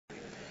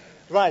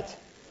Right.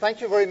 Thank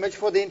you very much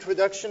for the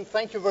introduction.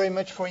 Thank you very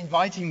much for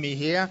inviting me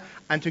here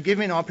and to give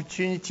me an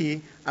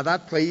opportunity at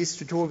that place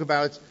to talk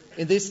about,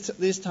 in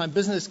this time,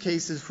 business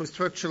cases for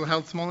structural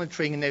health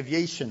monitoring in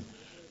aviation.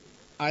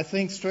 I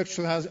think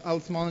structural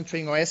health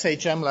monitoring, or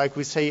SHM like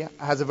we say,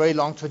 has a very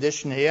long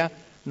tradition here.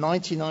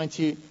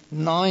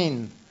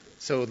 1999,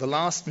 so the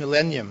last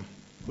millennium,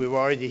 we were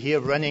already here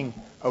running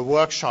a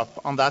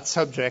workshop on that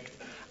subject.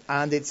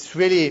 And it's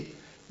really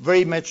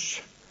very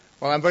much,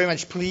 well, I'm very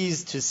much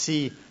pleased to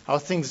see how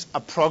things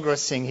are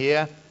progressing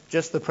here.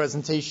 Just the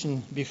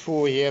presentation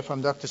before here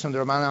from Dr.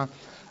 Sundaramana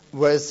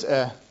was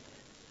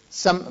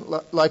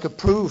like a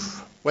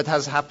proof what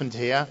has happened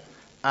here.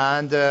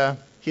 And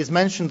he's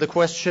mentioned the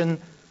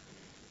question,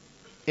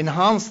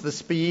 enhance the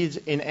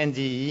speed in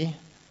NDE.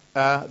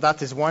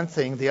 That is one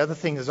thing. The other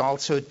thing is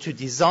also to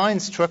design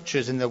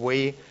structures in a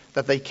way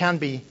that they can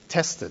be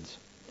tested.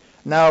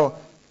 Now,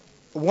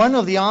 one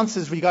of the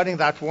answers regarding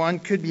that one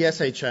could be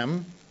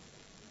SHM.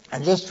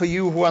 And just for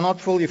you who are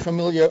not fully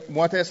familiar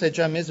what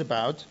SHM is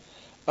about,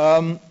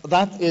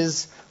 that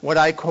is what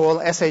I call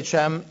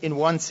SHM in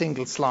one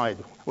single slide.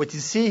 What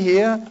you see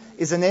here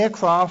is an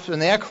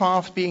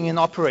aircraft being in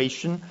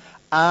operation,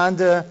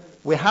 and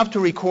we have to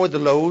record the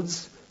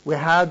loads. We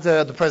had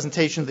the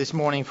presentation this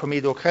morning from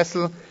Edo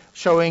Kressel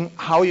showing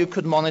how you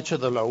could monitor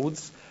the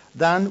loads.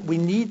 Then we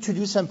need to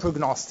do some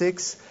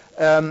prognostics,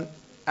 and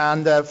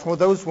for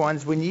those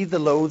ones we need the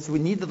loads, we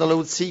need the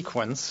load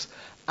sequence.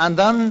 And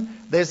then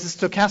there's a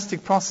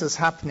stochastic process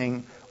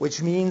happening,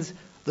 which means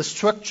the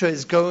structure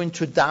is going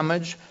to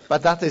damage,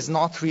 but that is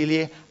not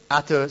really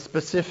at a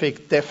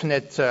specific,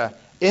 definite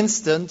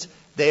instant.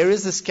 There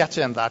is a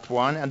scatter in that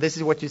one, and this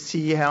is what you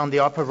see here on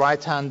the upper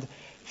right-hand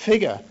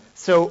figure.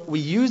 So we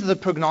use the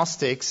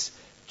prognostics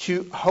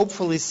to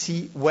hopefully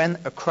see when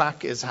a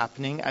crack is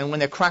happening and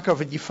when a crack of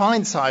a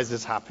defined size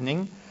is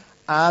happening.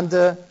 And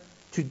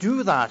to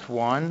do that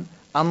one,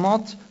 I'm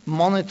not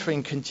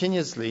monitoring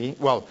continuously,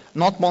 well,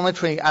 not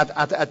monitoring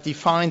at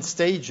defined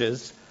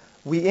stages.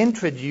 We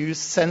introduce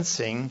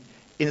sensing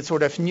in a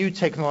sort of new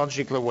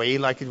technological way,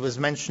 like it was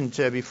mentioned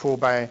before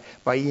by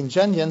Ian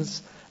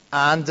Jenians,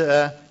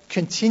 and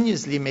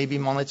continuously maybe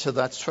monitor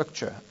that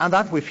structure. And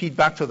that we feed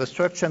back to the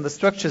structure, and the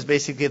structure is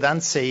basically then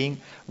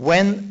saying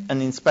when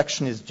an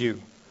inspection is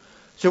due.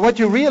 So what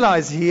you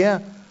realize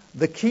here,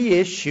 the key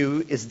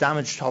issue is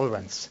damage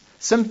tolerance,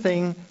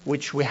 something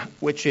which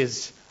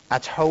is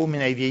at home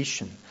in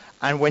aviation.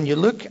 And when you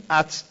look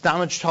at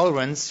damage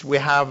tolerance, we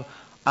have,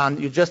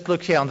 and you just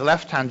look here on the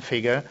left-hand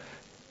figure,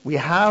 we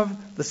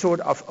have the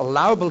sort of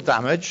allowable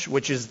damage,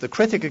 which is the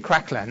critical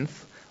crack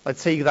length,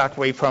 let's say that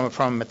way from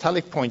a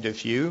metallic point of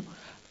view,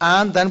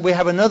 and then we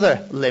have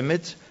another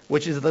limit,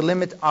 which is the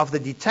limit of the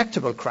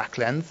detectable crack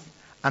length,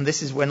 and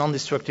this is where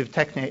non-destructive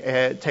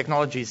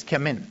technologies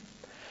come in.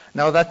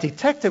 Now that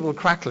detectable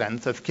crack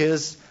length, of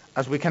course,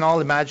 as we can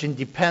all imagine,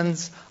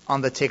 depends on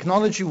the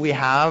technology we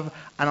have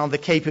and on the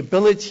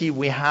capability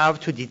we have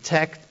to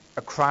detect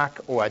a crack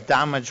or a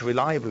damage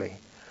reliably.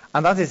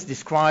 And that is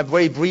described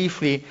very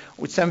briefly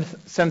with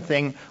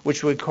something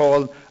which we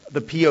call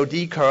the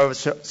POD curve,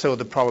 so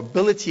the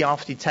probability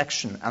of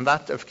detection. And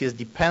that, of course,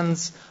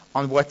 depends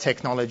on what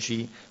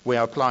technology we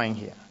are applying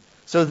here.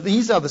 So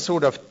these are the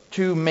sort of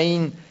two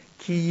main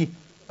key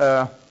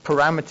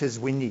parameters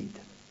we need.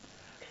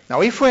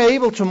 Now, if we're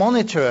able to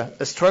monitor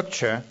a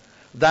structure,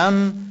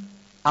 then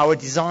our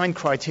design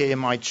criteria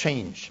might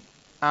change.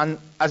 And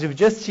as we've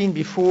just seen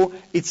before,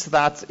 it's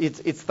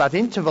that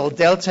interval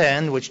delta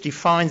n which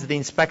defines the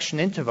inspection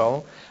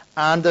interval,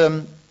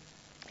 and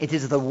it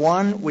is the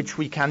one which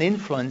we can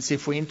influence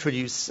if we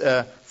introduce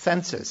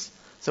sensors.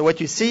 So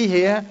what you see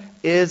here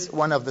is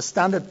one of the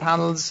standard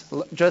panels,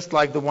 just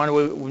like the one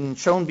we've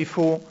shown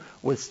before,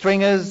 with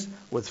stringers,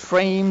 with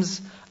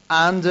frames,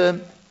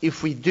 and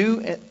if we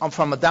do,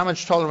 from a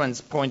damage tolerance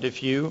point of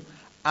view,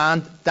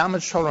 and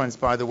damage tolerance,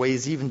 by the way,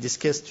 is even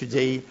discussed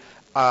today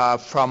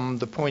from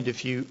the point of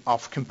view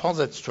of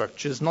composite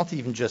structures, not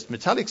even just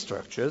metallic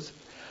structures.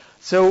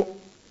 So,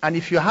 and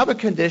if you have a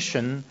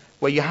condition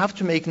where you have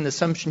to make an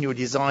assumption your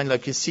design,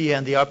 like you see here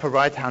on the upper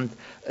right-hand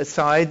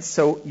side,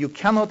 so you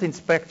cannot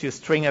inspect your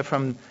stringer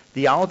from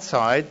the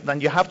outside, then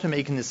you have to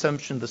make an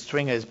assumption the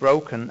stringer is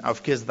broken.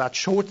 Of course, that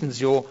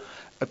shortens your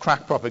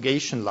crack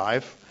propagation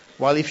life.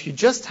 While if you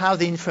just have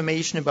the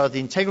information about the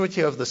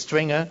integrity of the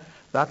stringer,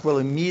 that will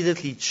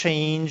immediately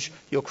change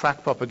your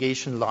crack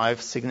propagation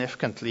life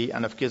significantly,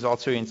 and of course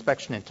also your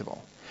inspection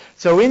interval.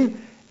 So in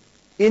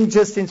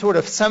sort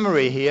of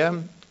summary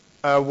here,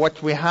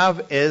 what we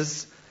have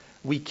is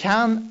we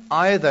can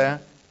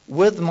either,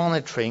 with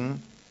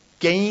monitoring,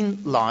 gain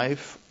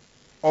life,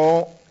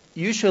 or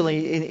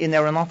usually in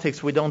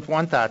aeronautics we don't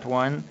want that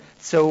one,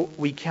 so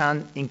we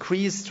can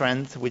increase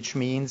strength, which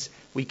means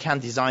we can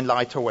design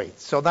lighter weight.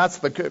 So that's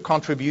the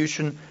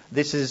contribution.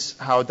 This is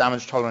how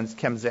damage tolerance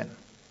comes in.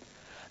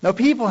 Now,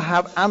 people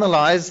have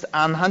analyzed,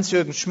 and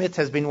Hans-Jürgen Schmidt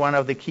has been one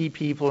of the key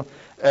people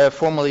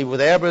formerly with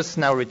Airbus,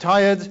 now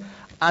retired,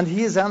 and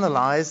he has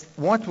analyzed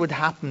what would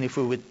happen if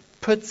we would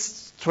put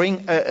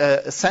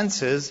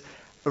sensors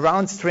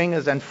around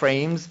stringers and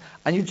frames,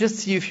 and you just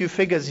see a few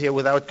figures here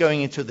without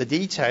going into the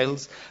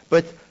details,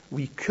 but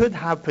we could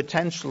have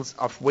potentials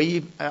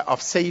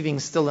of saving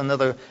still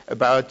another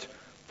about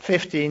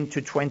 15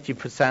 to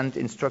 20%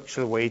 in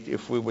structural weight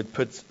if we would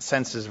put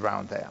sensors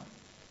around there.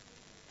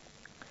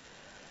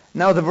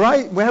 Now,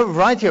 we have a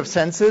variety of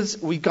sensors.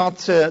 We got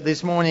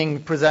this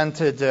morning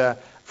presented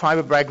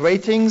fiber Bragg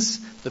ratings.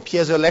 The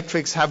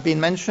piezoelectrics have been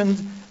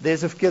mentioned.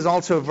 There's, of course,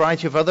 also a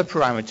variety of other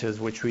parameters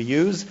which we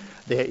use.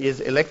 There is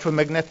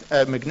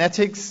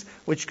electromagnetics,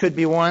 which could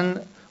be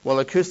one. Well,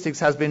 acoustics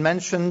has been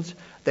mentioned.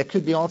 There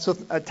could be also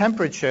a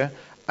temperature.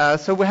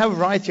 So we have a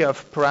variety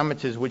of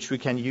parameters which we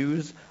can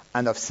use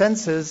and of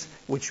sensors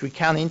which we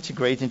can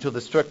integrate into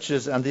the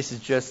structures. And this is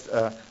just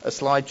a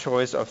slide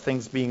choice of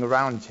things being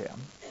around here.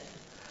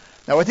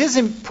 Now, what is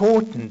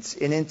important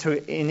in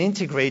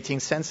integrating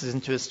sensors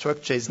into a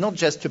structure is not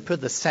just to put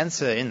the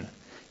sensor in.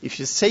 If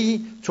you say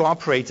to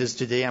operators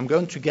today, I'm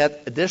going to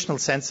get additional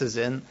sensors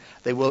in,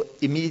 they will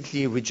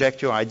immediately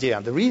reject your idea.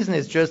 The reason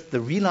is just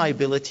the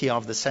reliability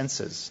of the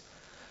sensors.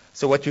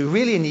 So what you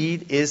really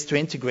need is to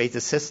integrate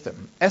a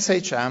system.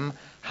 SHM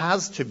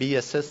has to be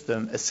a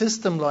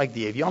system like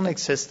the avionics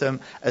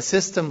system, a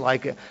system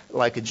like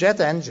a jet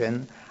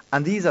engine,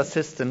 and these are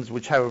systems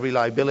which have a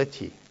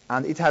reliability.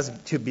 And it has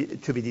to be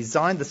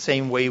designed the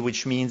same way,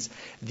 which means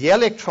the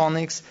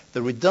electronics,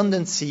 the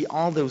redundancy,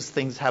 all those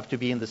things have to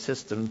be in the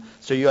system,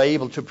 so you're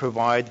able to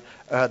provide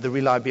the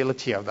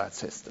reliability of that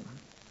system.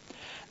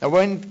 Now,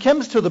 when it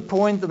comes to the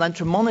point then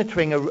to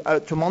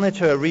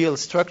monitor a real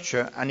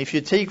structure, and if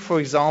you take,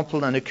 for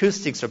example, an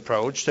acoustics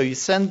approach, so you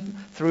send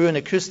through an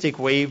acoustic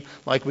wave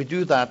like we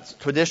do that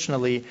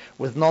traditionally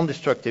with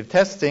non-destructive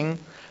testing,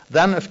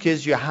 then of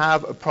course you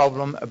have a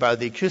problem about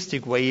the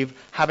acoustic wave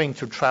having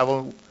to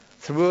travel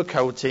through a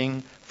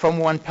coating, from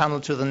one panel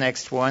to the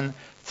next one,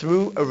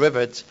 through a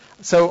rivet.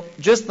 So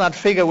just that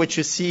figure which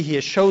you see here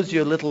shows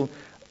you a little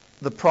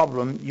the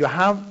problem. You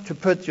have to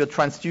put your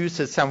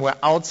transducer somewhere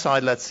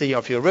outside, let's say,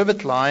 of your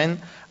rivet line,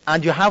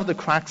 and you have the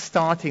crack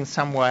starting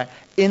somewhere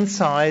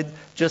inside,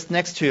 just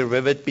next to your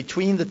rivet,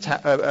 between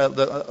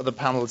the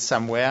panels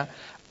somewhere,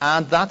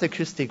 and that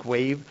acoustic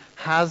wave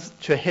has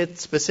to hit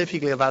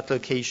specifically at that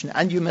location,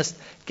 and you must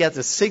get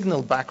a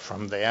signal back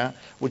from there,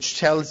 which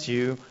tells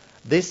you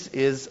this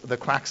is the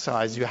crack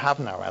size you have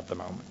now at the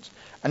moment.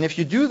 And if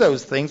you do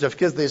those things, of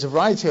course, there's a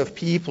variety of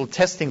people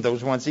testing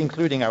those ones,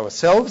 including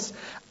ourselves,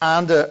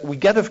 and we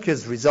get, of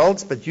course,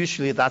 results, but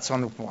usually that's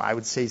on, I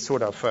would say,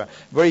 sort of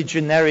very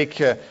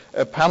generic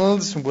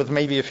panels with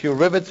maybe a few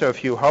rivets or a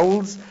few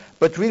holes.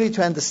 But really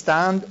to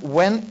understand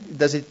when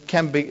does it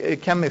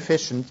become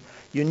efficient,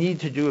 you need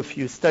to do a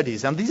few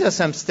studies. And these are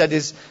some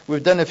studies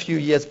we've done a few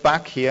years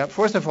back here.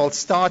 First of all,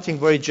 starting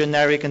very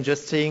generic and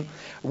just saying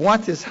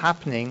what is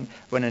happening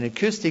when an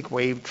acoustic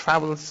wave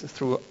travels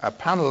through a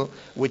panel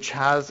which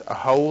has a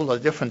hole or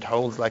different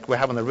holes like we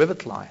have on a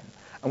rivet line.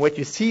 And what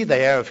you see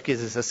there, of course,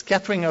 is a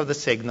scattering of the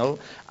signal,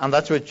 and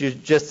that's what you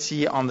just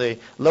see on the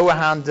lower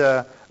hand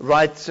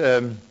right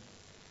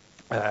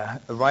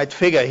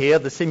figure here,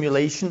 the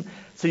simulation.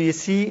 So you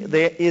see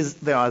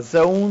there are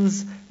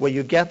zones where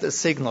you get a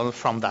signal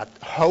from that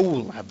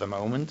hole at the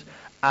moment,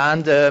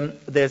 and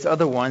there's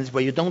other ones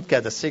where you don't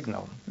get a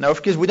signal. Now,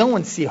 of course, we don't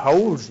want to see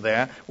holes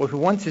there. What we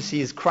want to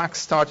see is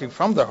cracks starting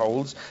from the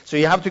holes. So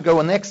you have to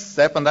go a next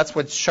step, and that's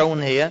what's shown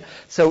here.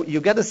 So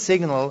you get a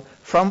signal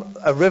from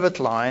a rivet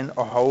line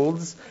or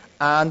holes,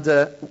 and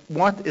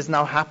what is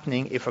now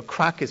happening if a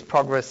crack is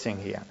progressing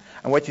here.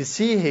 And what you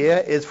see here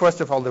is, first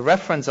of all, the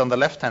reference on the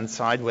left-hand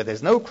side where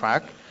there's no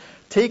crack,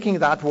 taking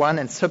that one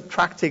and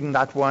subtracting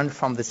that one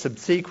from the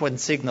subsequent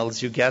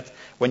signals you get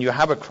when you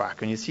have a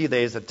crack. And you see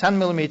there's a 10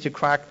 millimeter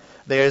crack,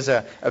 there's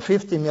a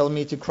 50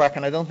 millimeter crack,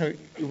 and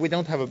we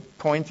don't have a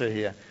pointer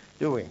here,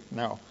 do we?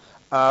 No.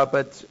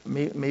 But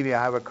maybe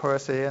I have a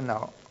cursor here.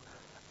 No.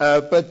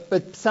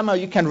 But somehow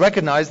you can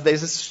recognize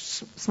there's a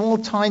small,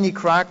 tiny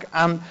crack,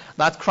 and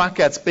that crack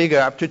gets bigger,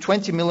 up to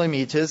 20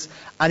 millimeters,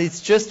 and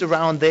it's just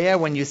around there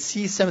when you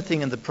see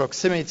something in the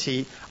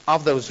proximity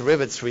of those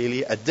rivets,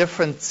 really, a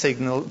different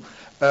signal,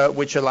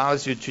 which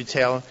allows you to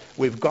tell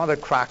we've got a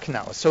crack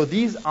now. So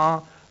these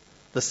are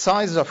the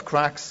sizes of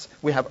cracks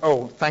we have.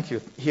 Oh, thank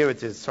you. Here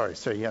it is. Sorry.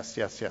 Yes.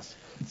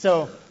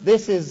 So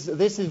this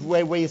is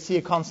where you see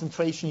a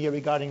concentration here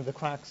regarding the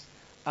cracks.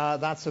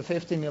 That's a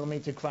 50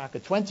 millimeter crack, a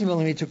 20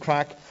 millimeter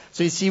crack.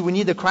 So you see we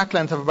need a crack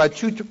length of about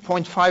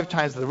 2.5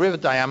 times the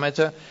rivet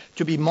diameter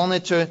to be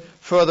monitored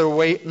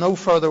no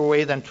further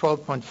away than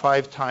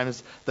 12.5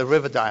 times the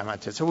rivet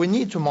diameter. So we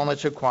need to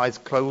monitor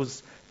quite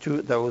close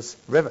to those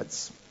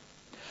rivets.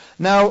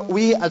 Now,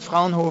 we at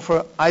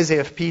Fraunhofer,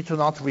 IZFP, to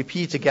not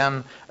repeat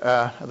again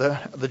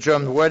the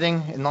German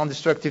wording in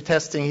non-destructive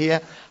testing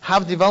here,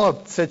 have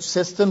developed such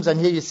systems, and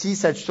here you see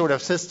such sort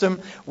of system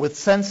with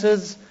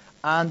sensors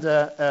and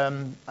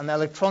an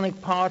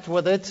electronic part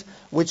with it,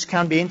 which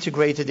can be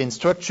integrated in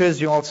structures.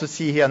 You also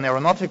see here in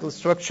aeronautical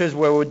structures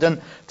where we've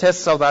done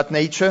tests of that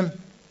nature.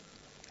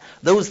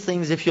 Those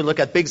things, if you look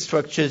at big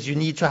structures, you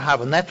need to have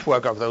a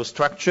network of those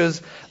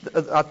structures.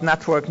 That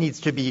network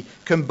needs to be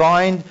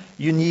combined.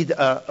 You need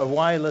a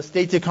wireless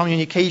data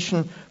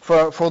communication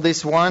for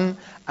this one.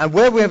 And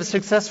where we have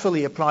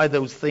successfully applied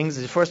those things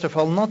is, first of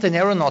all, not in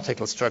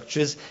aeronautical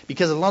structures,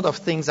 because a lot of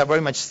things are very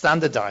much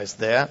standardized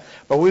there.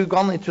 But we've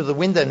gone into the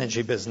wind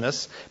energy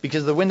business,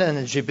 because the wind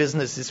energy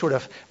business is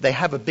they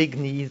have a big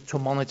need to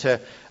monitor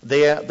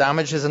their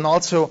damages, and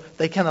also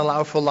they can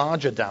allow for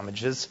larger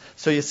damages.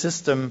 So your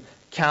system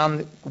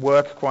can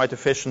work quite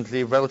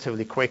efficiently,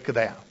 relatively quick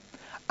there.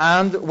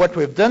 And what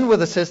we've done with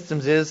the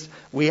systems is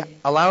we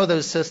allow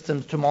those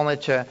systems to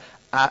monitor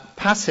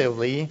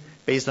passively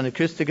based on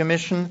acoustic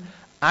emission,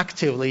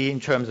 actively in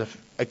terms of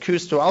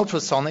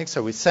acousto-ultrasonic.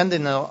 So we send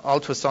in an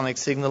ultrasonic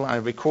signal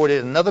and record it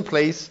in another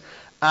place.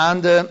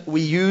 And we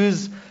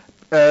use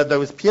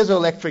those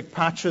piezoelectric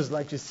patches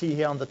like you see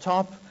here on the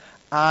top,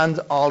 and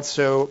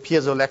also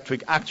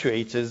piezoelectric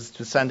actuators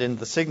to send in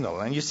the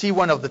signal. And you see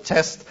one of the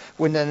test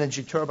wind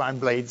energy turbine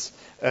blades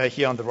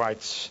here on the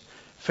right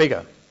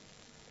figure.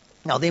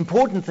 Now, the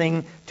important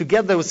thing to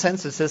get those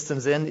sensor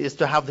systems in is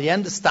to have the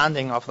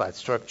understanding of that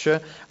structure.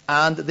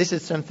 And this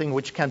is something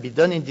which can be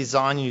done in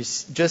design. You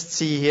just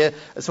see here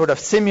a sort of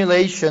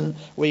simulation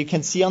where you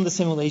can see on the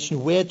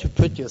simulation where to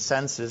put your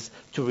sensors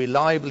to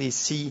reliably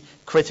see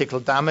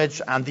critical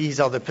damage. And these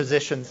are the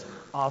positions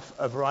of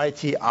a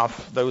variety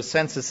of those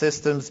sensor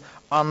systems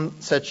on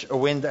such a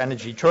wind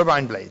energy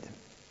turbine blade.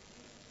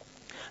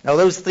 Now,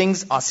 those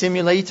things are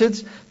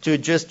simulated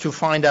to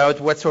find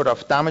out what sort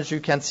of damage you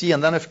can see.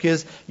 And then, of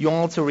course, you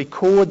also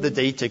record the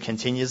data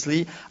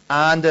continuously.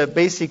 And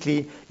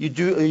basically,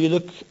 you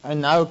look,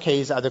 in our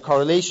case, at the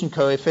correlation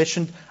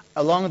coefficient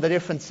along the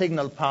different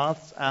signal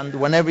paths. And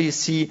whenever you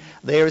see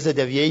there is a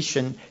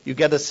deviation, you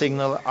get a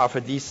signal of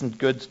a decent,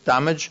 good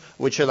damage,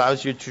 which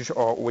allows you to,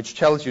 or which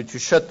tells you to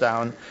shut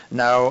down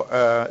now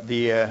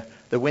the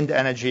wind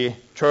energy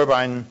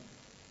turbine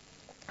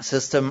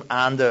system,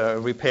 and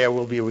repair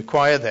will be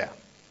required there.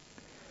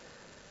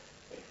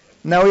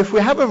 Now, if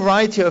we have a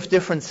variety of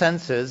different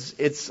sensors,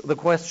 it's the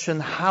question,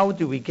 how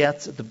do we get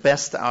the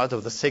best out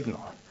of the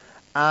signal?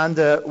 And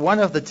one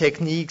of the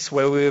techniques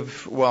where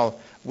we've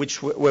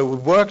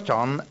worked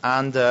on,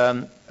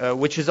 and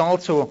which is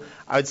also,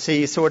 I would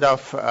say, sort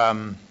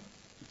of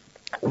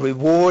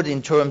reward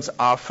in terms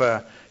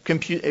of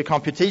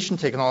computation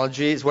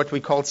technology, is what we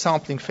call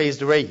sampling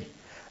phased array.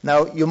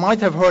 Now, you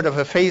might have heard of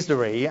a phased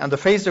array, and the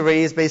phased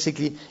array is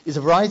a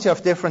variety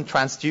of different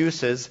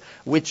transducers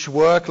which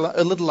work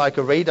a little like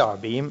a radar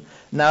beam.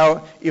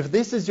 Now, if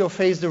this is your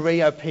phased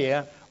array up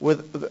here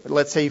with,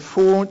 let's say,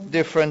 4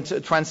 different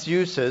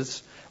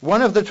transducers,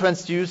 one of the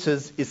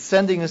transducers is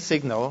sending a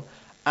signal,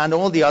 and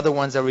all the other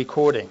ones are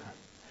recording.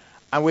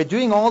 And we're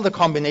doing all the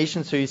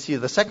combinations, so you see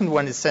the second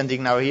one is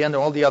sending now here, and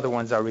all the other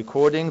ones are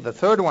recording. The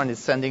third one is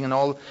sending, and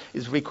all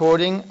is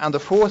recording, and the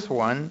fourth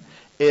one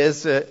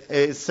is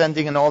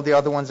sending, and all the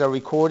other ones are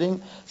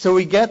recording. So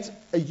we get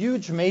a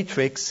huge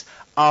matrix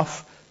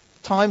of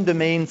time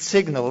domain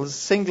signals,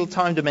 single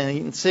time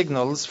domain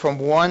signals from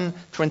one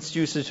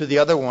transducer to the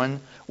other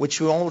one,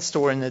 which we all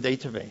store in a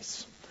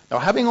database. Now,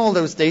 having all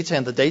those data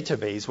in the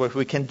database, what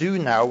we can do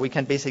now, we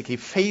can basically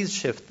phase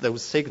shift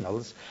those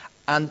signals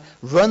and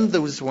run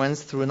those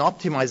ones through an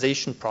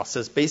optimization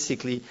process.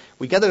 Basically,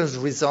 we get as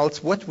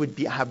results what would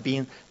have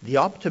been the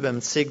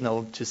optimum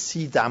signal to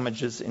see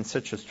damages in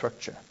such a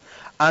structure.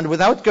 And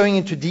without going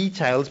into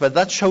details, but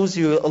that shows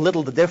you a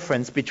little the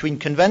difference between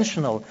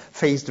conventional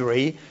phased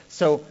array,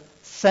 so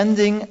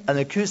sending an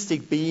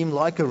acoustic beam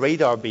like a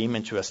radar beam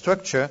into a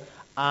structure,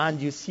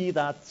 and you see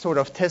that sort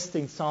of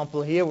testing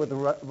sample here with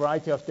a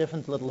variety of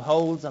different little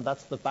holes, and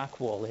that's the back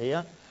wall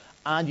here.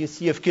 And you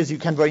see, of course, you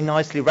can very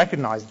nicely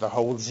recognize the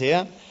holes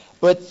here.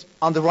 But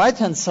on the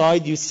right-hand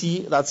side, you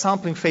see that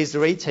sampling phased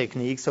array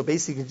technique, so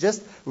basically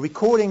just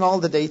recording all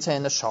the data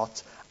in a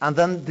shot and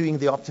then doing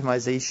the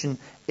optimization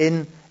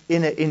in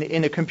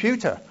a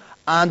computer.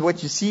 And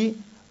what you see,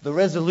 the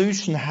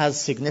resolution has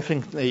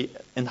significantly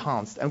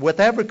enhanced. And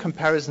whatever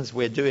comparisons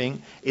we're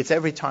doing, it's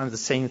every time the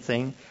same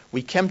thing.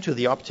 We came to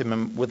the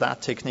optimum with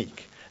that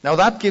technique. Now,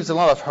 that gives a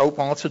lot of hope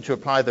also to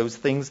apply those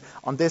things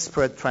on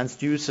disparate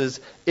transducers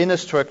in a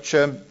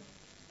structure,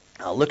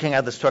 looking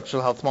at the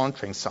structural health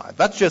monitoring side.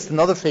 That's just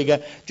another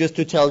figure just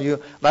to tell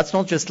you that's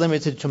not just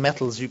limited to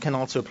metals. You can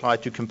also apply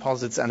to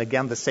composites. And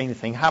again, the same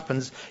thing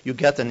happens. You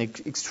get an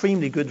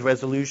extremely good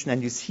resolution,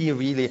 and you see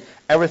really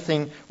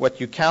everything what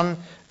you can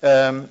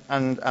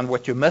and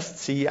what you must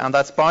see. And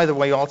that's, by the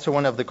way, also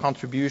one of the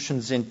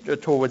contributions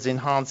towards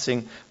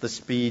enhancing the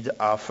speed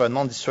of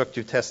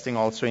non-destructive testing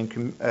also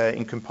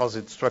in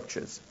composite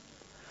structures.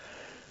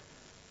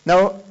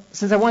 Now,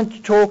 since I want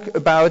to talk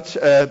about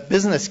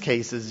business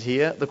cases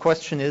here, the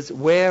question is,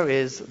 where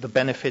is the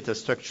benefit of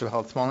structural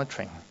health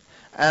monitoring?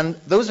 And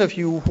those of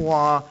you who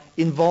are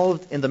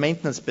involved in the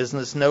maintenance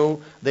business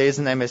know there is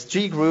an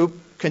MSG group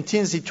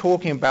continuously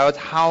talking about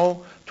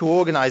how to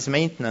organize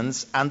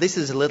maintenance, and this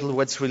is a little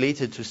what's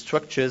related to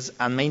structures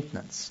and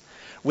maintenance.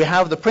 We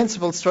have the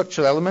principal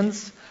structural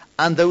elements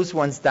and those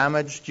ones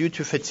damaged due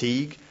to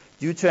fatigue,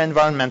 due to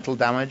environmental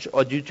damage,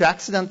 or due to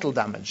accidental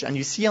damage. And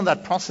you see on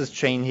that process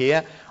chain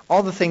here,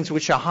 all the things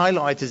which are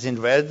highlighted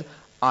in red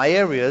are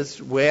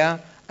areas where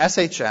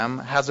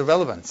SHM has a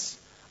relevance.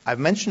 I've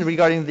mentioned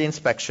regarding the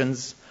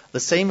inspections, the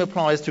same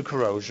applies to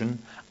corrosion,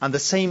 and the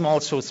same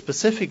also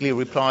specifically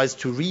applies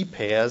to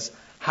repairs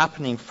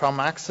happening from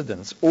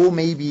accidents, or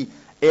maybe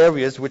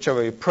areas which are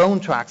very prone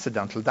to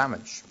accidental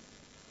damage.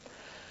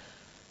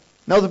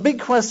 Now the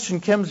big question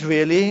comes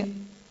really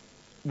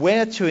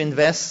where to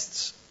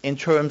invest in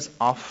terms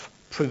of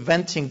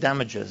preventing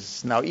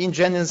damages. Now Ian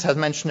Jennings has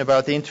mentioned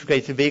about the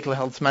integrated vehicle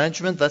health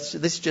management. This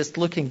is just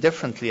looking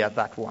differently at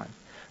that one.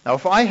 Now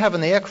if I have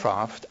an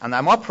aircraft and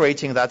I'm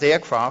operating that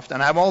aircraft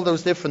and I have all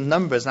those different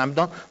numbers, and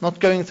I'm not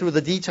going through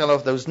the detail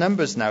of those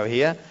numbers now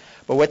here,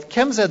 but what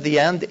comes at the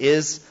end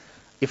is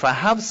if I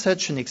have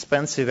such an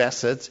expensive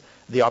asset,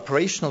 the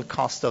operational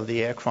cost of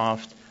the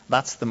aircraft,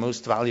 that's the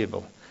most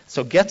valuable.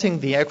 So getting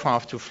the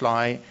aircraft to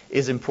fly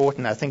is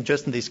important. I think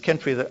just in this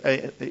country,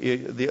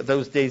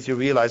 those days you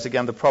realize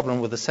again the problem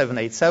with the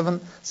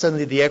 787.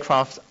 Suddenly the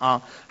aircraft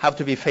have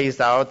to be phased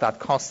out. That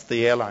costs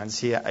the airlines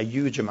here a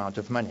huge amount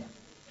of money.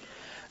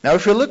 Now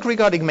if you look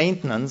regarding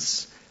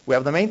maintenance, we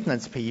have the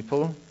maintenance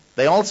people.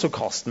 They also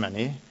cost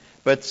money.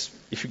 But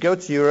if you go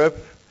to Europe,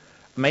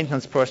 a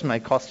maintenance person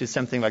might cost you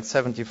something like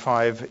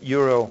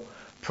 €75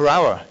 per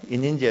hour.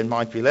 In India it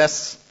might be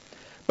less.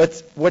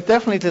 But what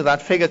definitely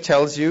that figure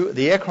tells you,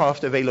 the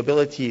aircraft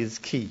availability is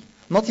key.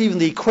 Not even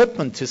the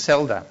equipment to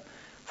sell them.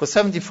 For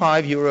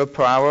 €75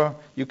 per hour,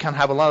 you can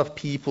have a lot of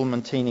people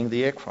maintaining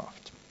the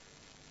aircraft.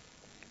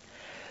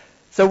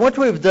 So what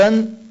we've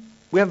done,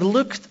 we have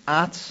looked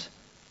at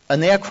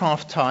an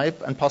aircraft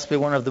type, and possibly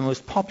one of the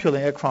most popular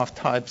aircraft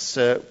types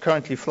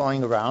currently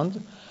flying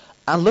around,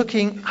 and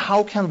looking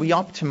how can we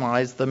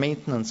optimize the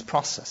maintenance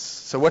process.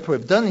 So what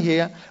we've done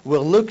here,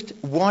 we've looked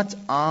what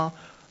are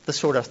the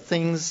sort of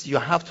things you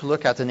have to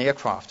look at an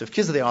aircraft. Of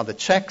course, there are the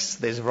checks.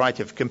 There's a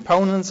variety of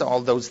components.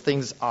 All those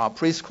things are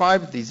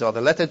prescribed. These are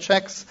the letter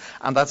checks,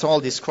 and that's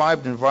all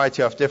described in a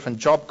variety of different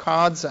job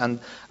cards and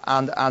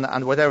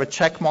whatever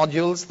check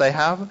modules they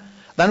have.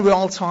 Then we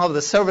also have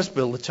the service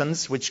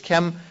bulletins, which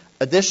come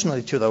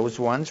additionally to those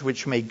ones,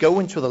 which may go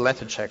into the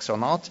letter checks or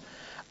not.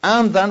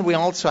 And then we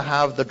also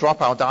have the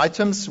dropout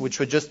items,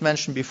 which were just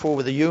mentioned before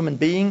with the human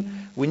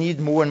being. We need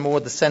more and more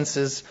the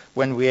senses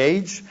when we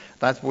age.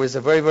 That was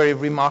a very, very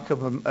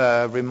remarkable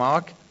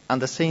remark,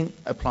 and the same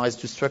applies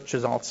to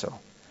structures also.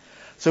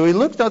 So we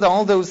looked at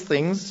all those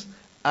things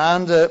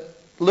and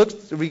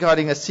looked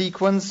regarding a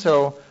sequence.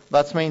 So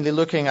that's mainly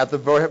looking at the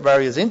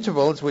various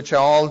intervals, which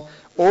are all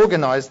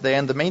organized there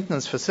in the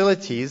maintenance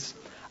facilities.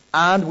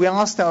 And we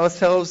asked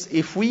ourselves,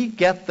 if we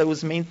get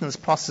those maintenance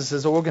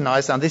processes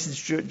organized, and this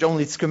is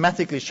only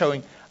schematically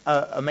showing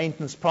a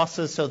maintenance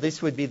process, so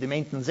this would be the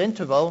maintenance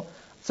interval.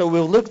 So we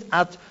looked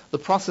at the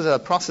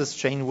process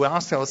chain. We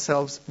asked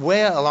ourselves,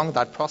 where along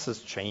that process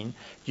chain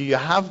do you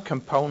have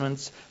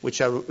components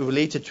which are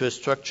related to a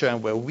structure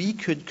and where we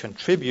could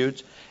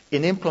contribute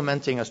in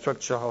implementing a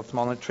structural health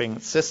monitoring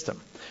system?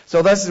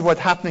 So this is what's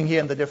happening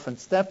here in the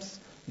different steps.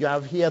 You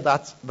have here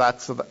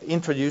that's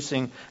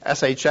introducing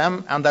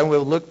SHM, and then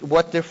we'll look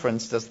what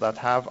difference does that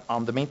have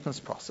on the maintenance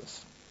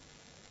process.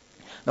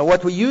 Now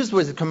what we used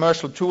was a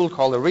commercial tool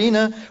called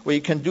Arena, where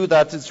you can do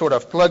that sort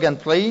of plug and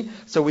play.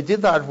 So we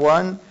did that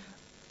one,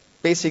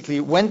 basically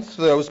went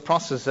through those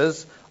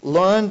processes,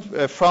 learned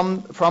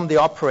from the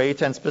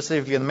operator and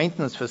specifically in the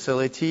maintenance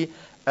facility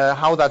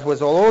how that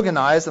was all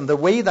organized, and the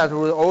way that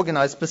was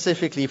organized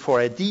specifically for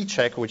a D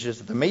check, which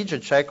is the major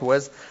check,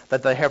 was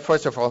that they have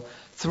first of all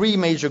 3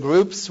 major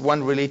groups,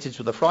 one related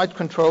to the flight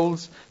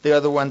controls, the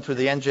other one to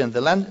the engine and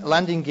the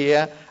landing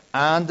gear,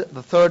 and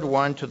the third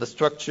one to the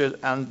structure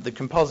and the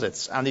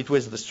composites. And it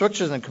was the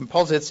structures and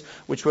composites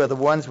which were the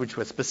ones which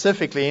were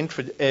specifically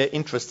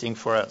interesting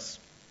for us.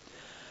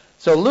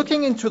 So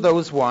looking into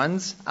those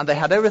ones, and they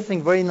had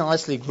everything very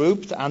nicely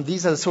grouped, and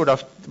these are sort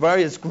of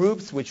various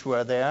groups which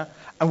were there.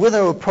 And with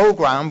our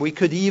program, we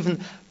could even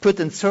put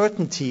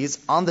uncertainties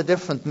on the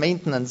different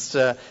maintenance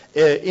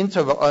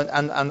interval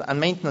and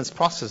maintenance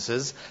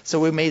processes. So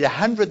we made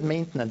 100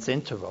 maintenance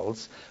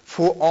intervals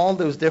for all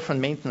those different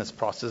maintenance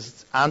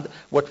processes. And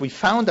what we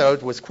found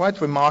out was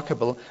quite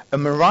remarkable. A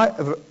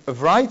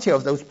variety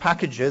of those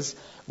packages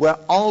were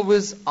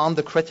always on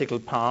the critical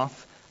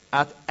path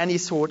at any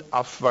sort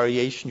of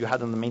variation you had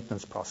in the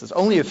maintenance process.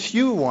 Only a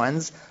few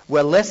ones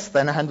were less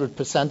than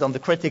 100% on the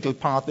critical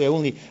path. They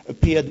only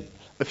appeared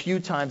a few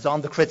times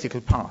on the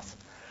critical path.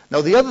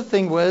 Now the other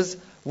thing was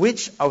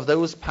which of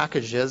those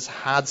packages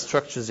had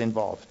structures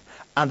involved.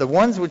 And the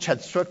ones which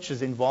had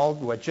structures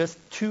involved were just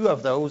 2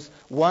 of those,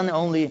 one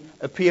only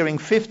appearing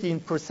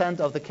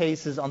 15% of the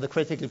cases on the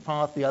critical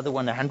path, the other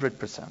one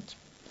 100%.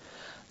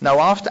 Now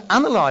after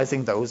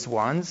analyzing those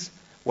ones,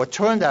 what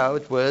turned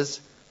out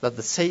was that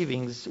the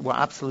savings were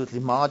absolutely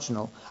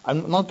marginal.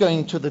 I'm not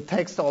going to the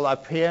text all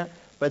up here,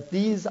 but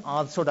these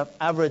are sort of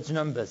average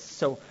numbers.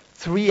 So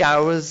 3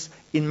 hours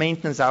in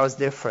maintenance hours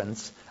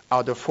difference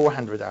out of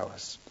 400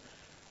 hours.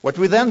 What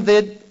we then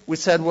did, we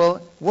said,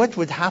 well, what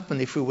would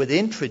happen if we would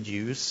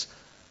introduce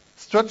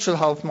structural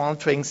health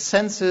monitoring,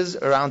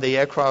 sensors around the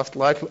aircraft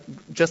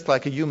just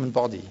like a human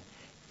body.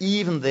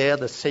 Even there,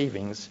 the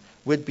savings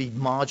would be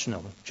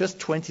marginal, just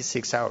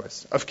 26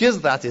 hours. Of course,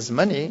 that is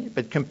money,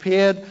 but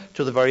compared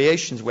to the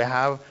variations we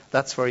have,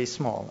 that's very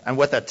small. And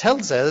what that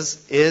tells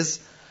us is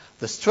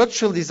the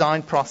structural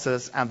design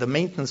process and the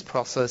maintenance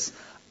process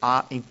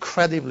are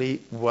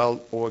incredibly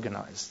well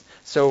organized.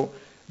 So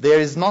there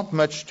is not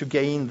much to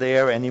gain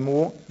there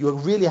anymore. You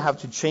really have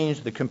to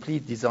change the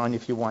complete design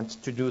if you want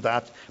to do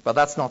that, but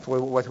that's not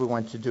what we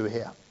want to do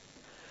here.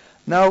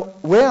 Now,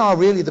 where are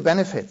really the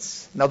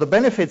benefits? Now, the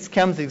benefits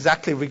comes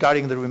exactly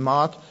regarding the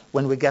remark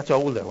when we get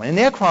older. When an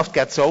aircraft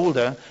gets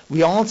older,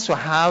 we also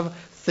have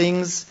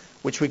things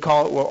which we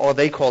call, or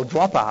they call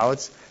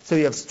dropouts. So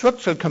you have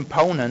structural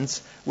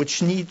components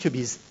which need to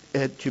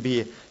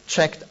be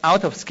checked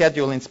out of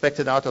schedule,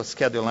 inspected out of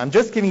schedule. I'm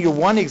just giving you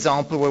one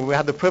example where we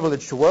had the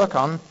privilege to work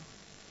on.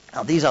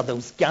 Now, these are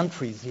those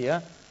gantries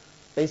here,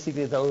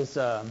 basically those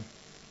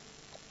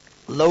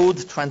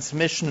load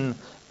transmission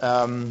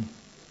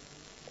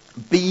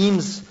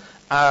beams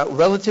are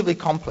relatively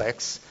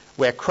complex,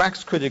 where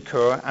cracks could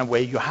occur and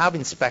where you have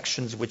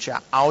inspections which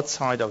are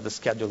outside of the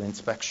scheduled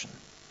inspection.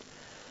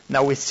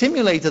 Now, we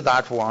simulated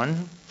that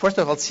one, first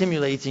of all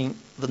simulating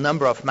the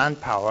number of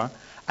manpower,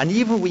 and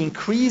even we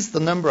increased the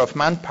number of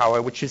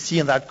manpower, which you see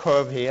in that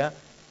curve here.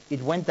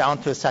 It went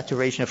down to a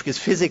saturation, because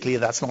physically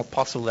that's not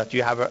possible that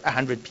you have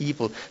 100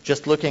 people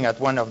just looking at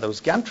one of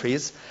those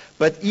gantries.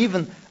 But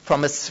even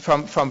from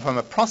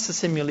a process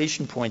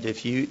simulation point of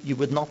view, you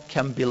would not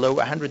come below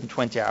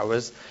 120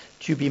 hours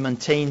to be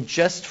maintained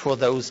just for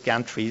those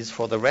gantries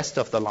for the rest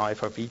of the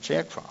life of each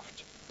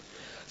aircraft.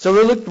 So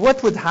we looked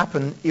what would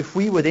happen if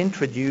we would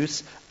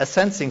introduce a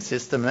sensing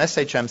system, an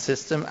SHM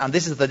system, and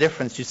this is the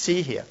difference you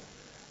see here.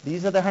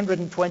 These are the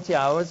 120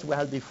 hours we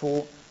had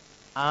before.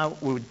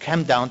 We would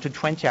come down to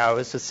 20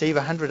 hours to save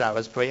 100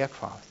 hours per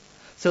aircraft.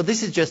 So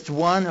this is just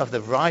one of the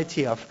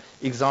variety of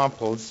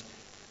examples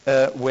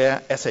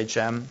where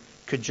SHM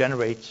could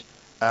generate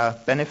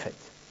benefit.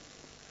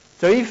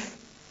 So if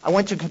I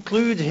want to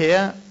conclude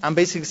here and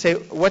basically say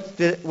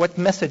what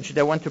message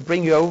they want to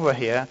bring you over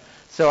here.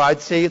 So I'd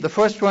say the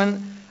first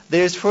one,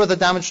 there's further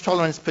damage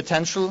tolerance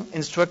potential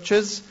in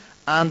structures,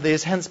 and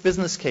there's hence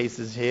business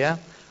cases here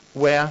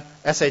where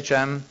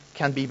SHM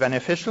can be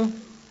beneficial.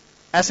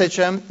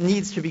 SHM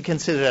needs to be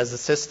considered as a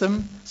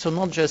system, so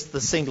not just the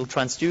single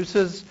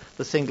transducers,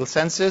 the single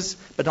sensors,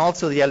 but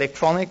also the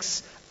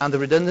electronics and the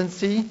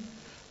redundancy.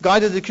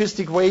 Guided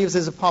acoustic waves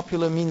is a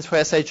popular means for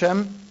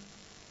SHM,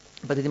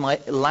 but it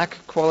might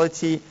lack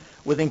quality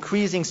with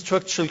increasing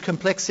structural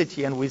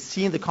complexity, and we've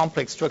seen the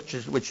complex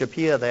structures which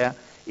appear there.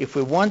 If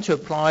we want to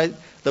apply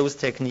those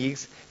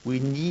techniques, we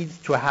need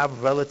to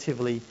have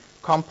relatively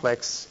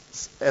complex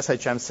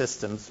SHM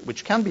systems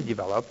which can be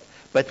developed,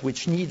 but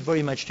which need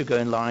very much to go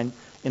in line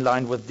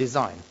with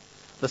design.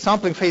 The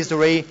sampling phased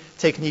array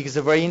technique is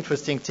a very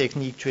interesting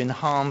technique to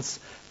enhance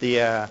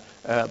the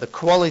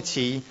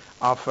quality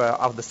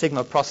of the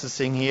signal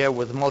processing here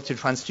with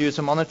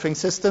multi-transducer monitoring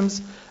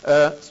systems.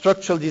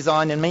 Structural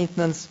design and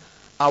maintenance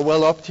are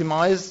well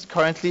optimized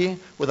currently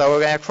with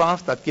our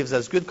aircraft. That gives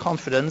us good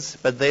confidence,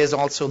 but there's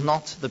also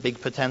not the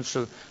big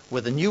potential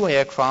with the new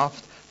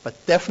aircraft,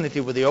 but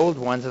definitely with the old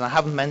ones. And I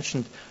haven't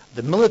mentioned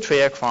the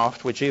military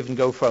aircraft, which even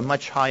go for a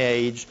much higher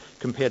age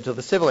compared to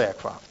the civil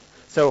aircraft.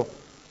 So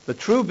the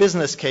true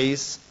business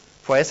case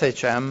for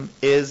SHM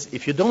is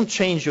if you don't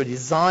change your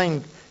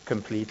design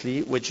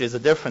completely, which is a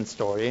different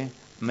story,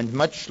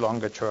 much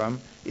longer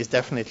term, is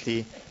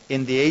definitely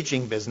in the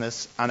aging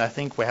business, and I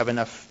think we have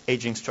enough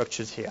aging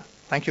structures here.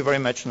 Thank you very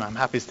much, and I'm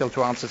happy still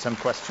to answer some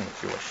questions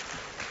if you wish.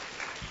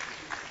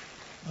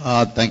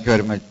 Thank you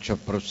very much,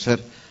 Professor.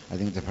 I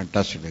think it's a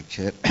fantastic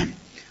lecture.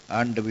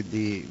 And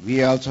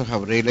we also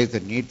have realized the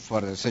need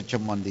for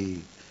SHM on the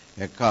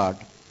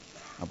aircraft,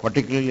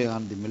 particularly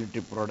on the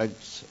military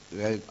products.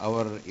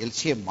 Our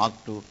LCA Mark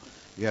II,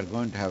 we are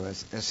going to have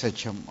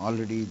SHM.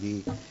 Already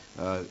the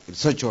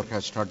research work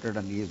has started,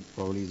 and he is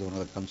probably one of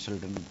the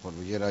consultants for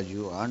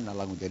Vijayaraju and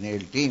along with the NAL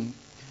team.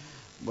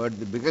 But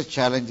the biggest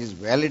challenge is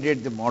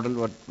validate the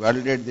model,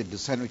 validate the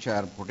design which I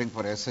are putting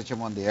for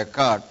SHM on the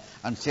aircraft,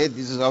 and say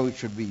this is how it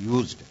should be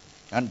used,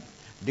 and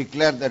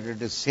declare that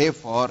it is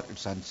safe or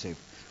it's unsafe.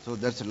 So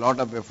that's a lot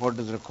of effort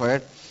is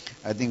required.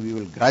 I think we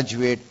will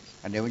graduate,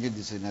 and eventually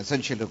this is an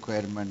essential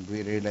requirement,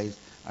 we realize,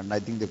 and I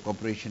think the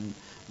cooperation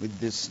with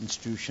this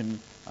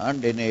institution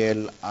and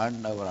NAL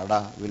and our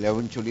ADA will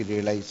eventually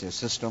realize a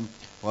system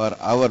for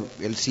our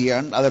LC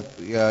and other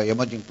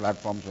emerging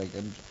platforms like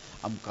AMCA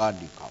and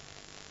DCOM.